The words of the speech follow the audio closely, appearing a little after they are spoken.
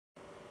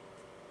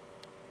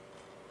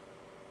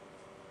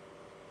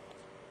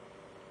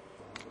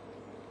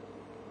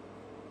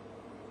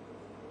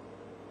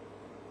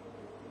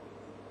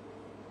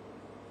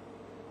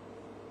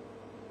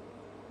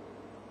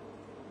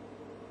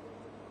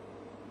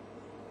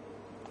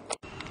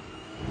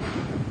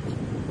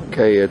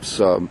Okay, it's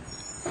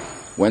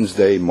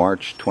Wednesday,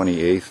 March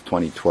 28th,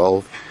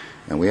 2012,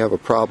 and we have a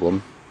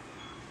problem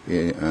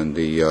on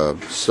the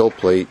sill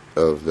plate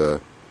of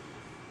the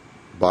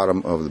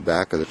bottom of the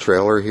back of the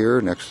trailer here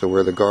next to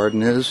where the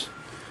garden is,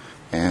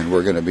 and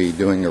we're going to be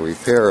doing a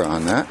repair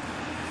on that,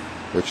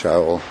 which I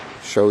will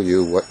show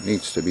you what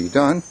needs to be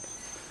done.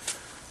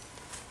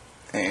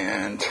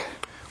 And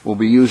we'll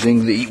be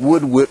using the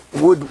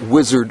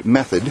WoodWizzard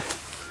method,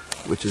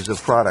 which is a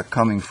product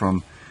coming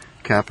from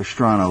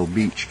Capistrano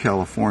Beach,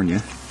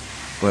 California.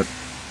 But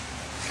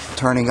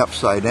turning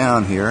upside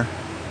down here,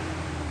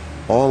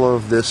 all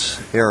of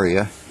this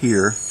area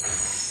here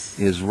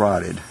is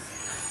rotted.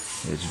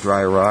 It's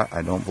dry rot.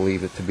 I don't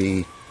believe it to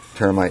be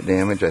termite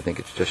damage. I think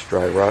it's just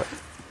dry rot.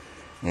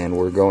 And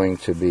we're going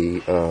to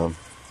be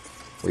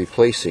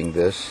replacing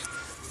this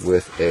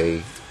with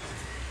a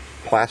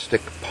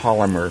plastic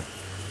polymer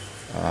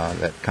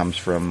that comes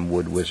from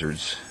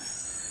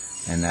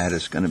WoodWizzards. And that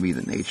is going to be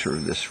the nature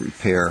of this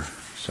repair.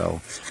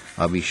 So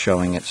I'll be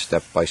showing it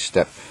step by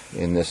step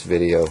in this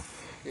video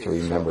to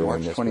remember.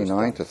 March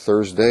 29th, a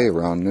Thursday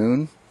around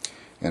noon,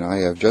 and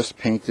I have just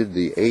painted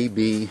the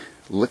AB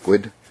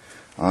liquid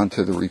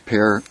onto the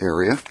repair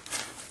area,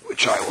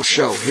 which I will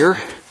show here.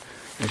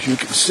 As you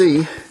can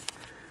see,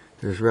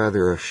 there's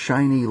rather a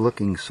shiny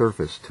looking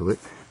surface to it.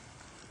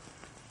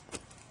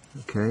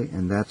 Okay,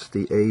 and that's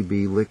the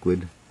AB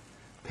liquid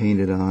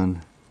painted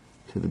on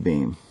to the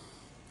beam.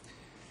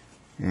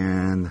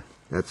 And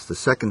that's the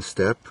second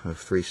step of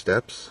 3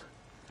 steps.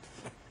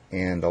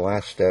 And the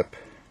last step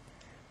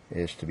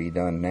is to be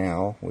done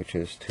now, which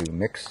is to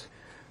mix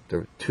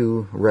the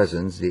 2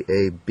 resins, the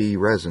AB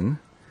resin,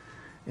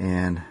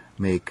 and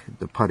make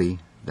the putty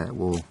that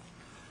will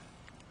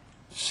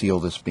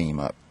seal this beam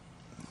up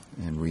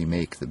and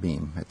remake the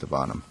beam at the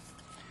bottom.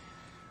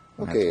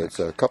 Okay, it's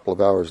a couple of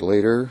hours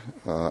later,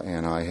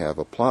 and I have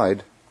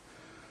applied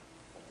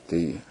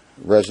the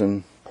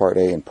resin part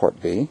A and part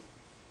B,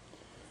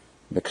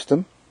 mixed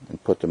them,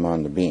 and put them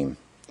on the beam.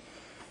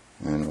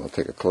 And we'll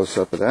take a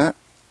close-up of that.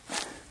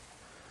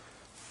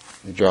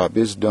 The job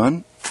is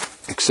done,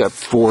 except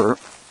for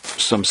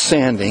some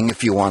sanding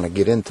if you want to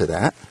get into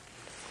that.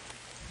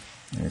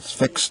 And it's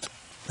fixed,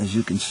 as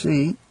you can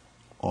see,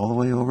 all the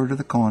way over to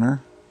the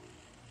corner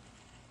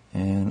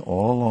and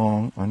all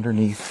along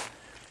underneath.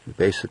 We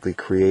basically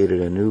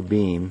created a new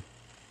beam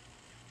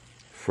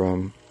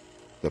from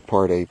the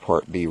part A,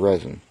 part B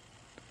resin.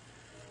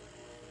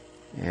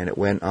 And it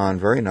went on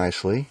very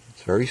nicely.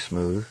 It's very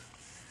smooth.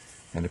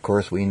 And of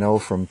course we know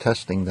from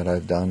testing that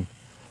I've done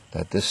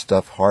that this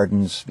stuff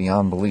hardens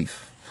beyond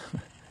belief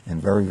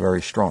and very,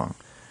 very strong.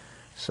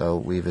 So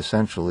we've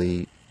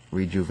essentially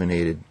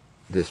rejuvenated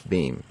this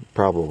beam,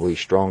 probably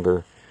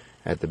stronger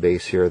at the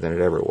base here than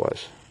it ever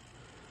was.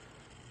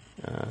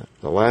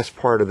 The last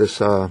part of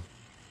this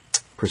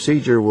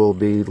procedure will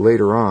be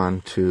later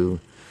on to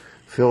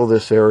fill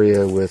this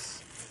area with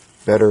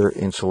better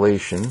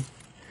insulation,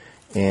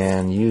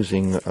 and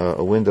using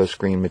a window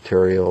screen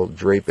material,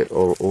 drape it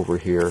over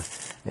here,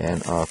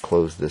 and I'll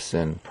close this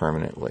in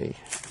permanently.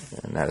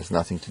 And that has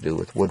nothing to do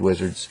with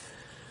WoodWizzards,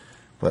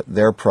 but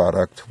their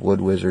product,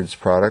 WoodWizzards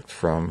product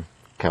from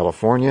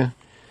California,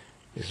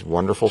 is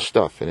wonderful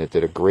stuff, and it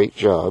did a great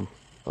job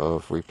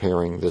of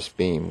repairing this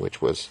beam,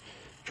 which was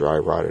dry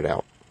rotted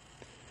out.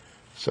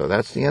 So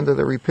that's the end of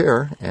the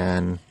repair,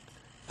 and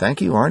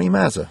thank you, Arnie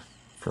Mazza,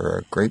 for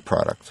a great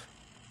product.